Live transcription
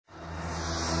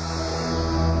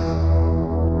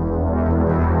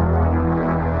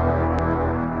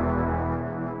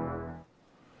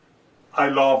I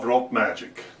love rope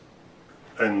magic,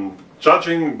 and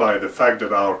judging by the fact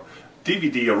that our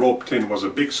DVD rope tin was a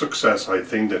big success, I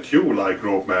think that you like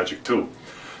rope magic too.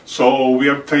 So we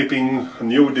are taping a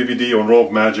new DVD on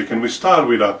rope magic, and we start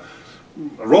with a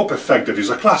rope effect that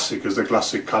is a classic, is the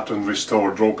classic cut and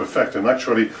restored rope effect. And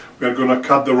actually we are going to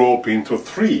cut the rope into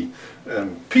three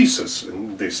pieces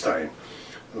in this time,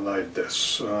 like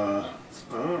this.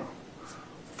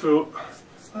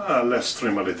 Let's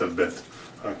trim a little bit.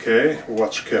 Okay,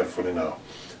 watch carefully now.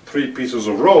 3 pieces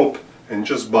of rope, and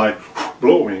just by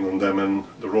blowing on them, and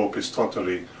the rope is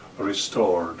totally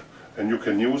restored. And you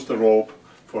can use the rope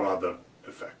for other